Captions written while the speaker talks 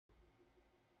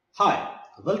Hi,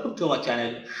 welcome to our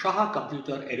channel Shaha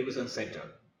Computer Education Center.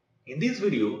 In this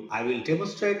video, I will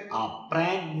demonstrate a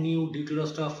brand new duty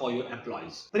roster for your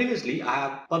employees. Previously, I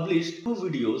have published two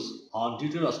videos on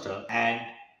duty roster and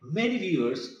many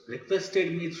viewers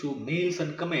requested me through mails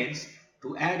and comments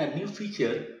to add a new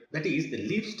feature, that is the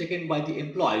leaves taken by the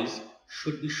employees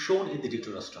should be shown in the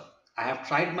duty roster. I have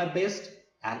tried my best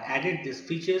and added these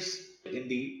features in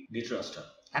the duty roster.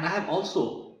 And I have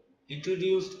also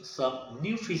introduced some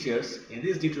new features in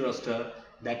this duty roster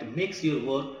that makes your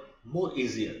work more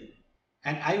easier.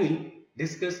 And I will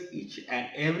discuss each and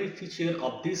every feature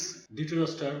of this duty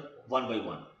roster one by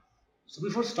one. So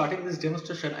before starting this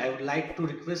demonstration, I would like to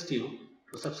request you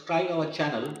to subscribe our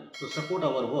channel to support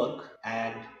our work,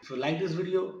 and if you like this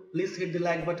video, please hit the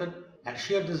like button and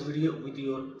share this video with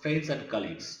your friends and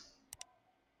colleagues.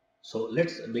 So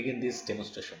let's begin this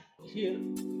demonstration.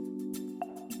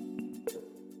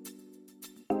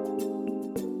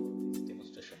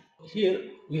 Here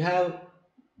we have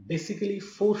basically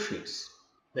four sheets,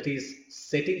 that is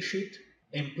setting sheet,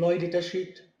 employee data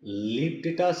sheet, leave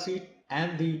data sheet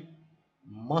and the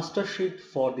master sheet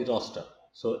for the roster.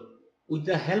 So with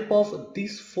the help of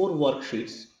these four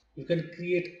worksheets, you can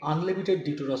create unlimited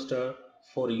duty roster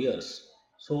for years.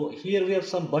 So here we have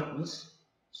some buttons.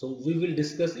 So we will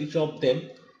discuss each of them.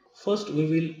 First we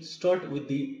will start with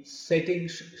the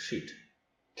settings sheet.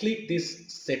 Click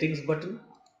this settings button.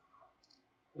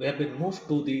 We have been moved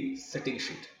to the setting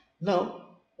sheet. Now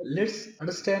let's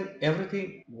understand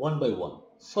everything one by one.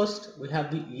 First we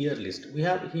have the year list. We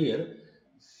have here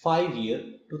 5-year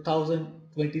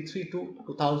 2023 to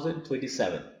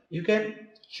 2027. You can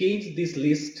change this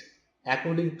list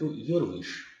according to your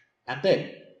wish. And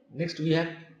then next we have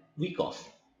week off.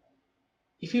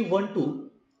 If you want to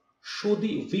show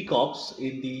the week offs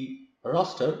in the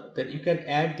roster, then you can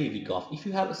add the week off. If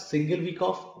you have a single week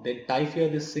off, then type here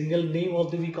the single name of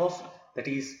the week off. That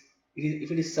is, if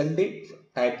it is Sunday,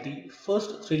 type the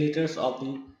first three letters of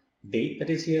the day. That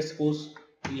is, here suppose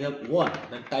we have one,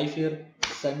 then type here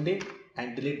Sunday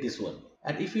and delete this one.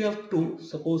 And if you have two,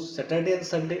 suppose Saturday and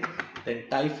Sunday, then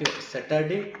type here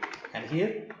Saturday and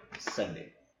here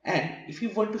Sunday. And if you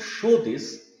want to show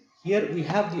this, here we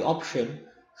have the option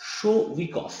show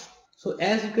week off. So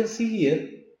as you can see here,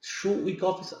 show week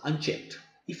off is unchecked.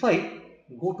 If I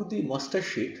go to the master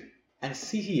sheet and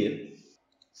see here,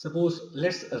 suppose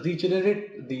let's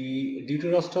regenerate the duty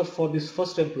roster for this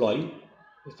first employee.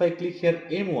 If I click here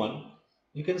M1,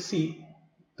 you can see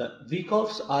the week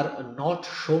offs are not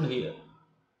shown here.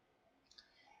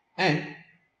 And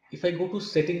if I go to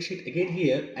setting sheet again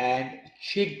here and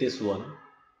check this one,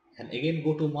 and again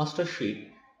go to master sheet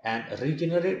and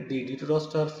regenerate the duty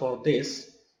roster for this,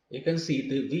 you can see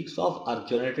the weeks off are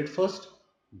generated first,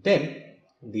 then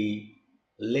the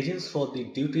legends for the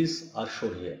duties are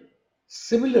shown here.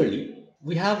 Similarly,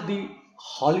 we have the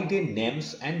holiday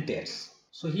names and dates.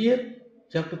 So here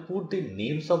you have to put the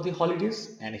names of the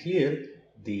holidays and here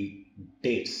the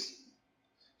dates.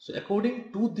 So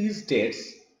according to these dates,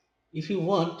 if you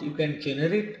want, you can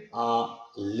generate a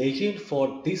legend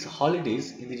for these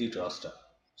holidays in the duty roster.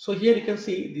 So here you can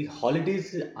see the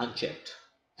holidays is unchecked.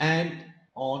 And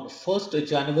on 1st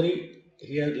January,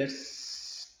 here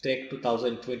let's take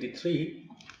 2023.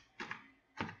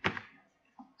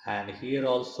 And here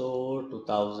also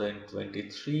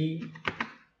 2023.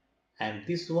 And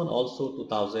this one also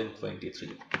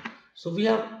 2023. So we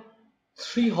have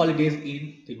three holidays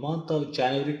in the month of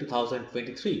January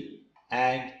 2023.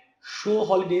 And show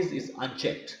holidays is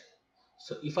unchecked.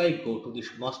 So if I go to this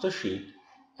master sheet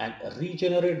and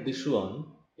regenerate this one,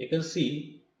 you can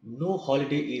see no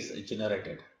holiday is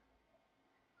generated.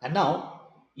 And now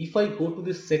if I go to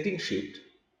the setting sheet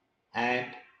and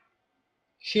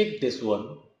check this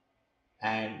one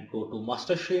and go to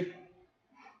master sheet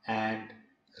and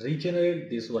regenerate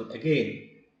this one again,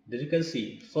 then you can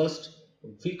see first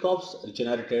week offs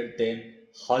generated, then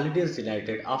holidays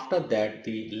generated. After that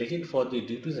the legend for the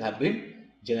duties have been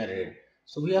generated.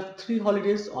 So we have three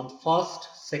holidays on 1st,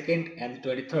 2nd and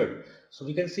 23rd. So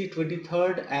we can see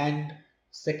 23rd and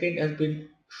 2nd has been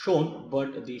shown,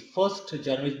 but the 1st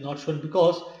January is not shown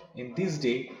because in this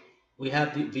day we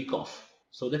have the week off.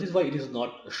 So that is why it is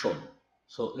not shown.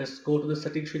 So let's go to the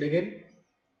setting sheet again.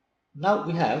 Now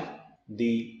we have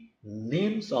the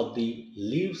names of the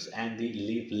leaves and the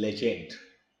leaf legend.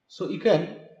 So you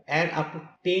can add up to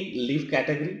 10 leaf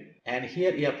category, and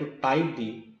here you have to type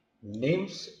the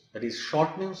names, that is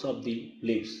short names of the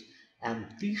leaves, and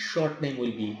this short name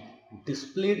will be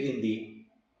displayed in the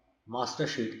master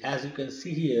sheet. As you can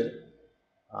see here,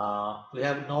 we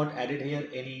have not added here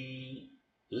any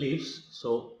leaves.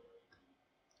 So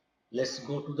let's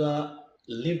go to the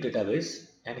leave database,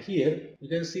 and here you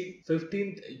can see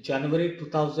 15th January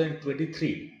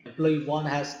 2023 employee 1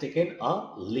 has taken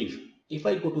a leave. If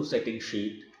I go to setting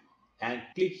sheet and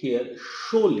click here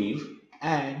show leave,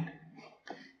 and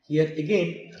here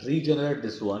again regenerate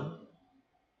this one,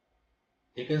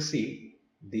 you can see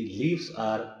the leaves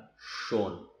are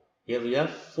shown. Here we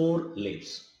have 4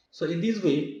 leaves. So in this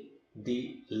way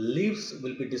the leaves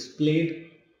will be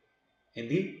displayed in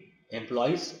the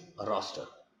employees roster.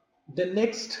 Then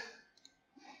next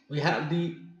we have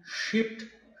the shift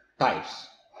types.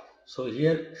 So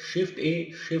here shift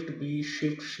A, shift B,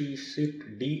 shift C,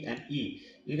 shift D and E.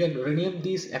 You can rename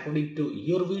these according to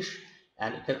your wish,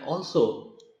 and you can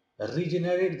also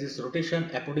regenerate this rotation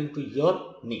according to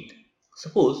your need.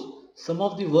 Suppose some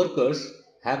of the workers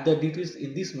have their duties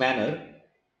in this manner.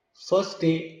 First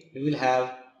day you will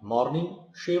have morning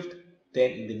shift,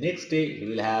 then in the next day you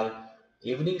will have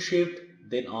evening shift,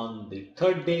 then on the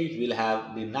third day you will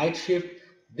have the night shift,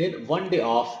 then one day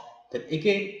off, then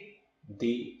again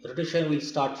the rotation will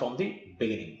start from the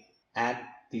beginning. And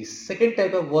the second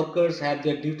type of workers have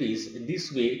their duties in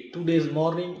this way: 2 days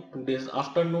morning, 2 days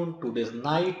afternoon, 2 days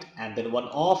night, and then one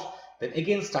off, then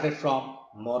again started from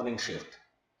morning shift.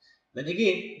 Then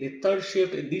again the third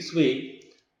shift in this way: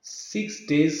 6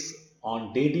 days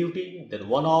on day duty, then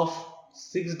one off,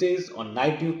 6 days on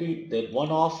night duty, then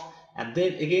one off, and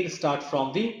then again start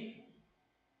from the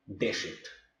day shift.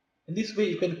 In this way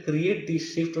you can create the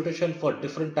shift rotation for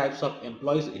different types of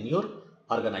employees in your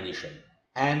organization,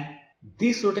 and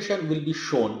this rotation will be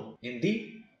shown in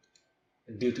the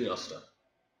duty roster.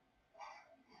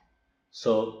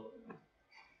 So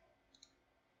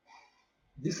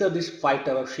these are these 5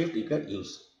 type of shift you can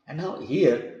use. And now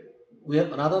here we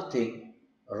have another thing,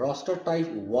 roster type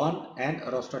 1 and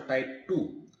roster type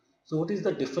 2. So what is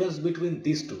the difference between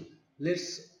these two?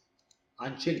 Let's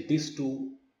uncheck these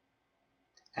two,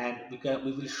 and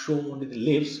we will show only the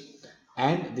leaves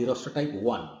and the roster type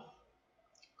 1.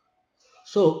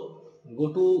 So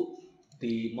go to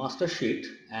the master sheet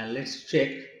and let's check.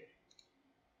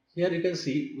 Here you can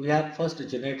see we have first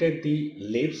generated the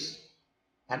leaves,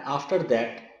 and after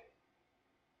that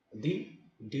the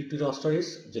duty roster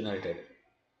is generated.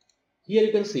 Here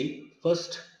you can see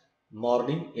first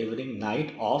morning, evening,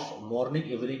 night, off, morning,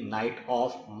 evening, night,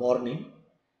 off, morning,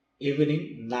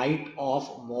 evening, night,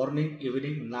 off, morning,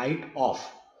 evening, night,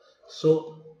 off.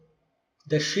 So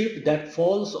the shift that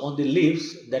falls on the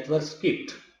leaves that were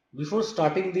skipped. Before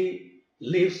starting the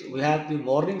leaves, we have the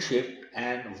morning shift,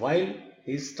 and while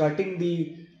he is starting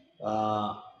the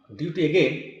duty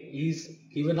again, he is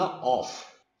given a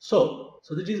off. So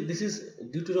this is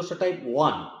duty roster type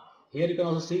 1. Here you can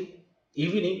also see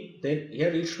evening, then here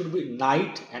it should be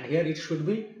night, and here it should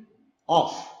be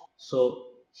off. So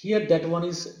here that one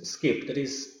is skipped, that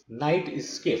is night is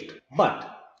skipped.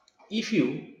 But if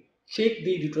you check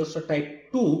the duty roster type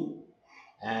 2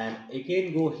 and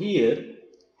again go here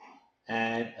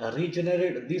and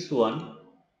regenerate this one,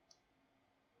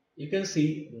 you can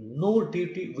see no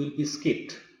duty will be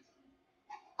skipped.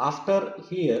 After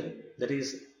here, that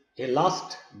is a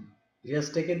last, he has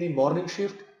taken the morning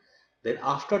shift, then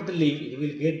after the leave he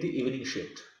will get the evening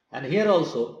shift. And here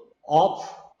also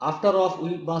off, after off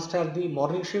we must have the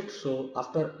morning shift, so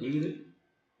after he will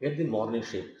get the morning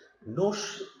shift. No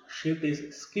shift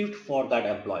is skipped for that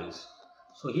employees.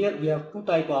 So here we have two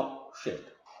type of shift.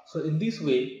 So in this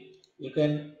way you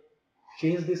can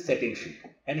change the setting sheet.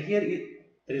 And here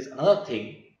there is another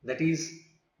thing, that is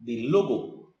the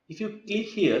logo. If you click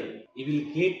here, you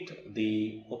will get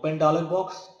the open dialog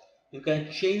box. You can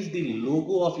change the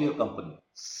logo of your company.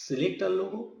 Select a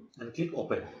logo and click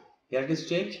open. Here it is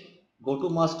changed. Go to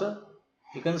master.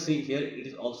 You can see here it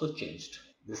is also changed.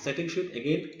 The setting sheet,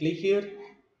 again click here,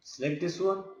 select this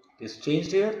one. It is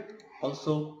changed here,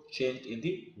 also changed in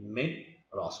the main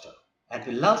roster. And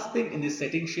the last thing in the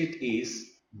setting sheet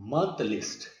is month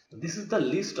list. This is the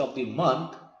list of the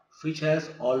month which has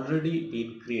already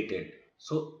been created.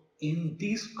 So in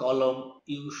this column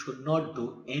you should not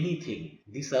do anything.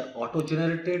 These are auto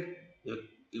generated.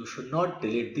 You should not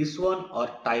delete this one or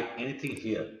type anything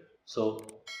here. So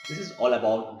this is all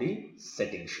about the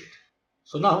setting sheet.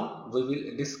 So now we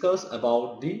will discuss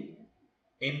about the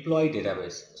employee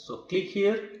database. So click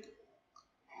here.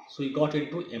 So you got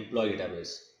into employee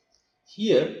database.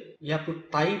 Here you have to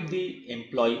type the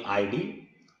employee ID,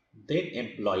 then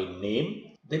employee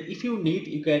name. Then if you need,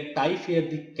 you can type here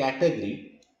the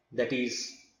category, that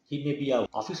is he may be a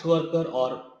office worker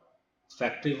or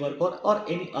factory worker or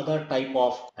any other type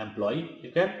of employee.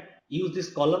 You can use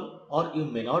this column or you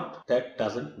may not, that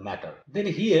doesn't matter. Then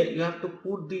here you have to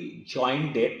put the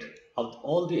join date of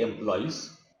all the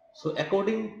employees. So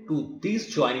according to this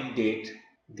joining date,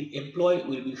 the employee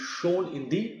will be shown in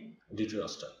the duty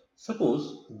roster.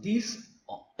 Suppose these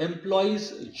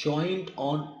employees joined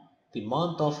on the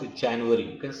month of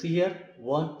January. You can see here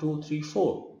 1, 2, 3,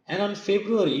 4. And on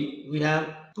February, we have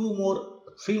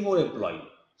three more employees.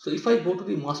 So if I go to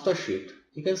the master sheet,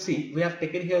 you can see we have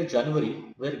taken here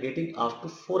January, we are getting up to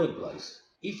 4 employees.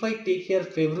 If I take here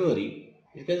February,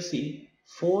 you can see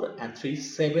 4 and 3,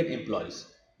 7 employees,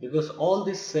 because all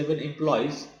these 7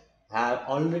 employees have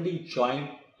already joined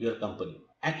your company.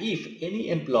 And if any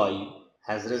employee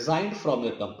has resigned from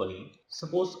your company,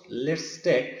 suppose let's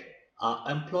take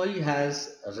an employee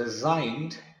has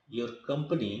resigned your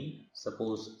company,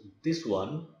 suppose this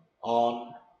one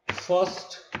on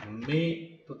 1st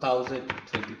May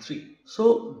 2023.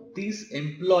 So this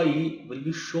employee will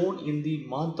be shown in the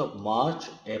month of March,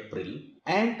 April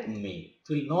and May.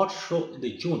 It will not show in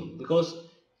the June because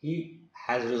he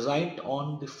has resigned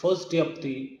on the first day of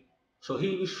the, so he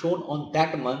will be shown on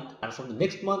that month, and from the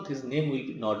next month his name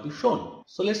will not be shown.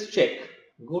 So let's check.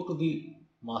 Go to the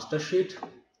master sheet,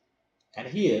 and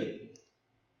here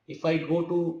if I go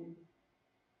to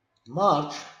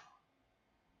March,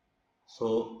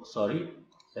 so sorry,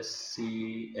 let's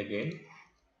see again.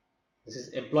 This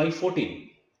is employee 14.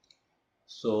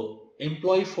 So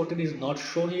employee 14 is not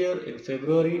shown here. In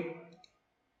February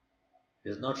it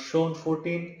is not shown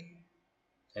 14.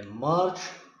 In March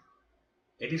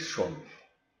it is shown.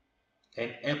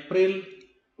 In April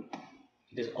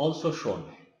it is also shown.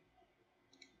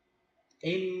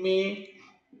 In May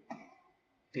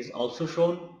it is also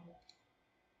shown.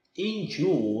 In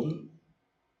June,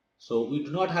 so we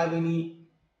do not have any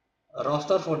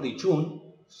roster for the June,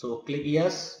 so click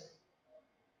yes.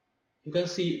 You can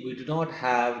see we do not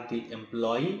have the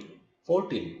employee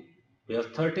 14. We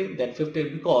have 13, then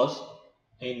 15, because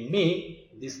in May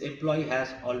this employee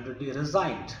has already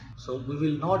resigned. So we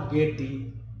will not get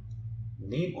the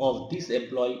name of this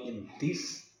employee in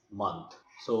this month.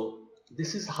 So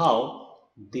this is how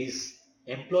this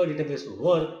employee database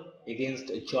work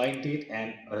against join date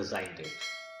and resign date.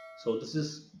 So this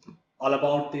is all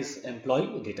about this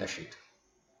employee data sheet.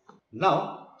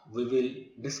 Now we will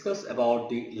discuss about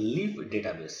the leave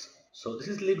database. So this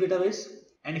is leave database,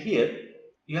 and here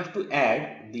you have to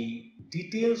add the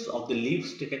details of the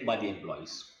leaves taken by the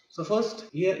employees. So first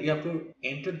here you have to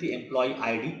enter the employee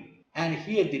ID, and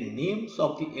here the names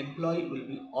of the employee will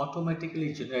be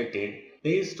automatically generated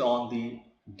based on the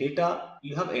data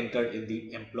you have entered in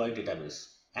the employee database.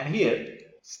 And here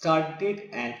start date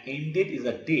and end date is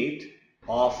a date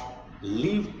of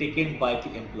leave taken by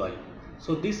the employee.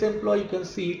 So this employee, you can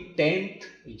see 10th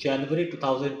January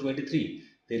 2023.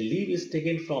 The leave is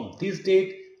taken from this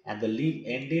date and the leave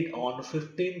ended on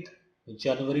 15th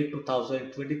January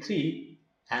 2023,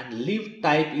 and leave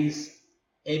type is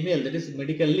ML, that is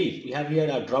medical leave. We have here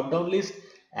a drop down list,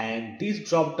 and this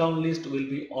drop down list will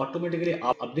be automatically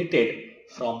updated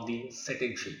from the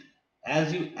setting sheet.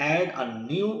 As you add a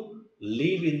new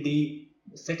leave in the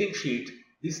setting sheet,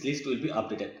 this list will be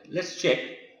updated. Let's check.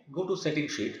 Go to setting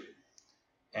sheet,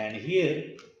 and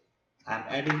here I'm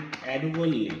adding annual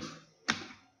leave.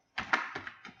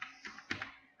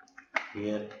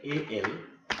 Here AL,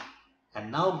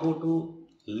 and now go to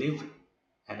leave,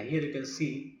 and here you can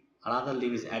see another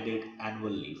leave is added,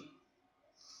 annual leave.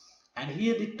 And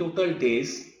here the total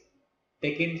days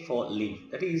taken for leave,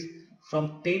 that is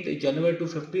from 10th January to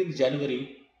 15th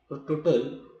January, to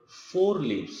total 4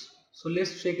 leaves. So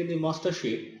let's check in the master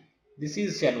sheet. This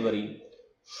is January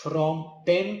from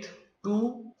 10th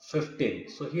to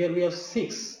 15th. So here we have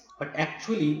 6, but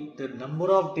actually the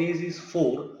number of days is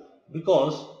 4,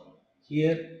 because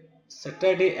here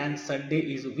Saturday and Sunday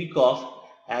is week off,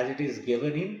 as it is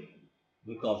given in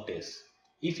week of days.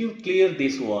 If you clear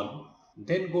this one,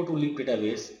 then go to leave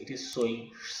database, it is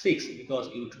showing 6 because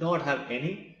you do not have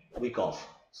any week off.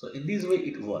 So in this way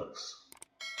it works.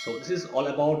 So this is all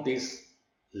about this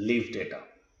leave data.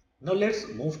 Now let's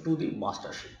move to the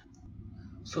master sheet.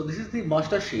 So this is the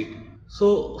master sheet.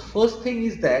 So first thing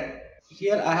is that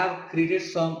here I have created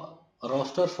some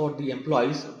roster for the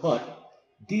employees, but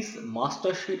this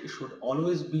master sheet should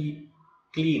always be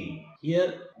clean.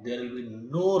 Here there will be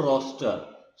no roster.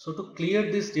 So to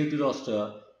clear this duty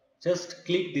roster, just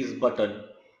click this button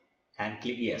and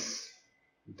click yes.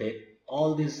 Then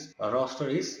all this roster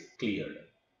is cleared.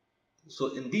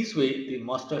 So in this way the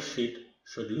master sheet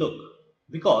should look,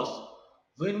 because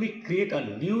when we create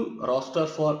a new roster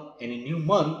for any new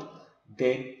month,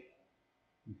 then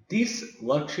this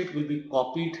worksheet will be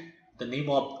copied the name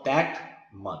of that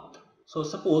month. So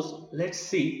suppose let's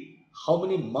see how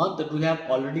many months that we have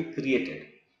already created.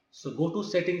 So go to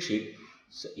setting sheet.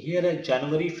 So here in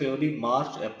January, February,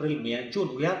 March, April, May and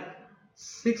June we have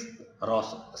six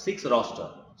roster.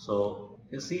 So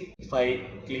you see, if I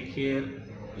click here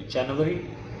January,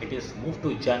 it is moved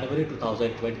to January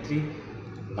 2023.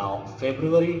 Now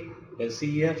February, you can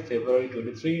see here February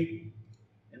 23.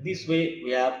 In this way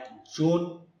we have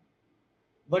June,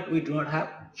 but we do not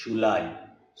have July.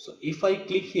 So if I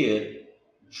click here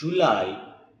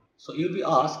July, so you'll be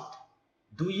asked,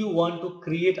 do you want to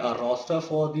create a roster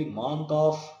for the month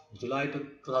of July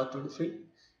 2023?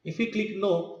 If you click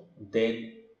no,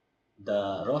 then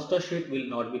the roster sheet will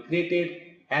not be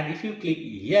created. And if you click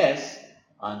yes,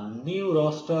 a new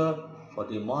roster for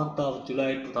the month of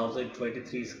July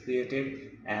 2023 is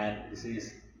created and this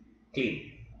is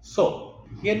clean. So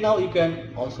here now you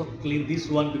can also clean this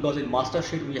one, because in master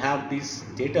sheet we have this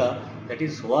data. That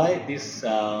is why this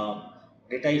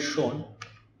data is shown.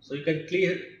 So you can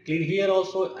clean here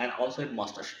also and also in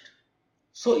master sheet.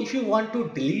 So if you want to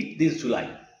delete this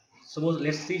July, suppose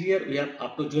let's see here we have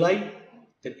up to July.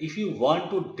 Then if you want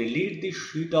to delete the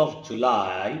sheet of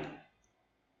July,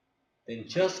 then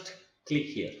just click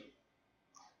here.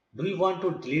 Do you want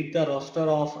to delete the roster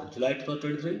of July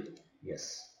 2023?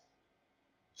 Yes.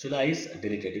 July is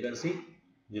deleted. You can see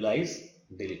July is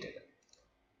deleted.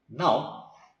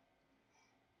 Now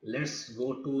let's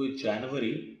go to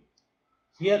January.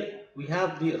 Here we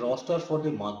have the roster for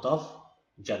the month of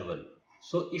January.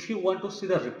 So if you want to see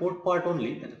the report part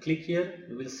only, then click here.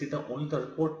 You will see the only the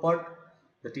report part.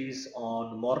 That is,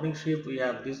 on morning shift we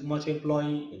have this much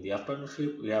employee, in the afternoon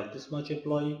shift we have this much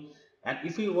employee. And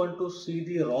if you want to see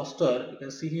the roster, you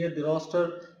can see here the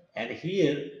roster, and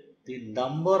here the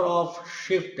number of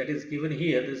shift that is given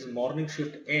here. This morning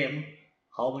shift M,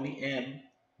 how many M,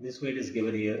 this way it is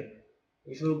given here.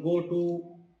 If you go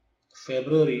to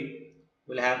February,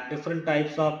 we'll have different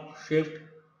types of shift.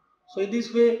 So in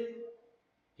this way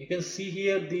you can see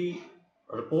here the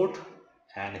report,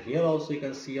 and here also you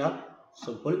can see a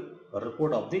simple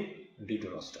report of the duty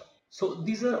roster. So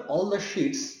these are all the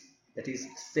sheets, that is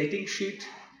setting sheet,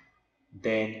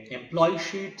 then employee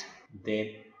sheet, then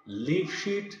leave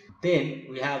sheet, then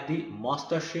we have the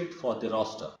master sheet for the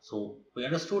roster. So we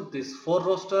understood this four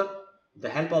roster. With the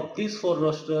help of these four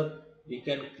roster we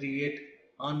can create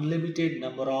unlimited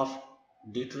number of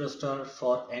duty roster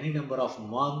for any number of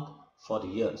month for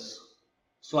years.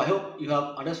 So I hope you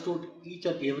have understood each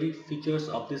and every features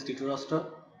of this duty roster.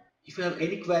 If you have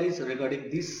any queries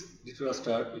regarding this duty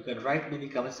roster, you can write me in the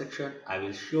comment section. I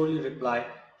will surely reply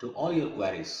to all your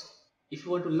queries. If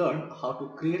you want to learn how to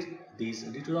create this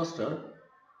duty roster,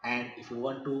 and if you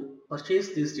want to purchase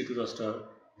this duty roster,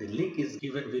 the link is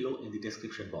given below in the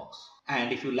description box.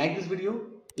 And if you like this video,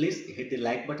 please hit the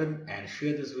like button and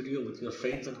share this video with your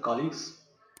friends and colleagues.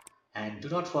 And do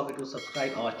not forget to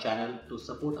subscribe our channel to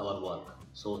support our work.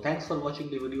 So thanks for watching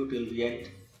the video till the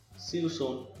end. See you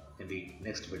soon in the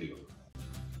next video.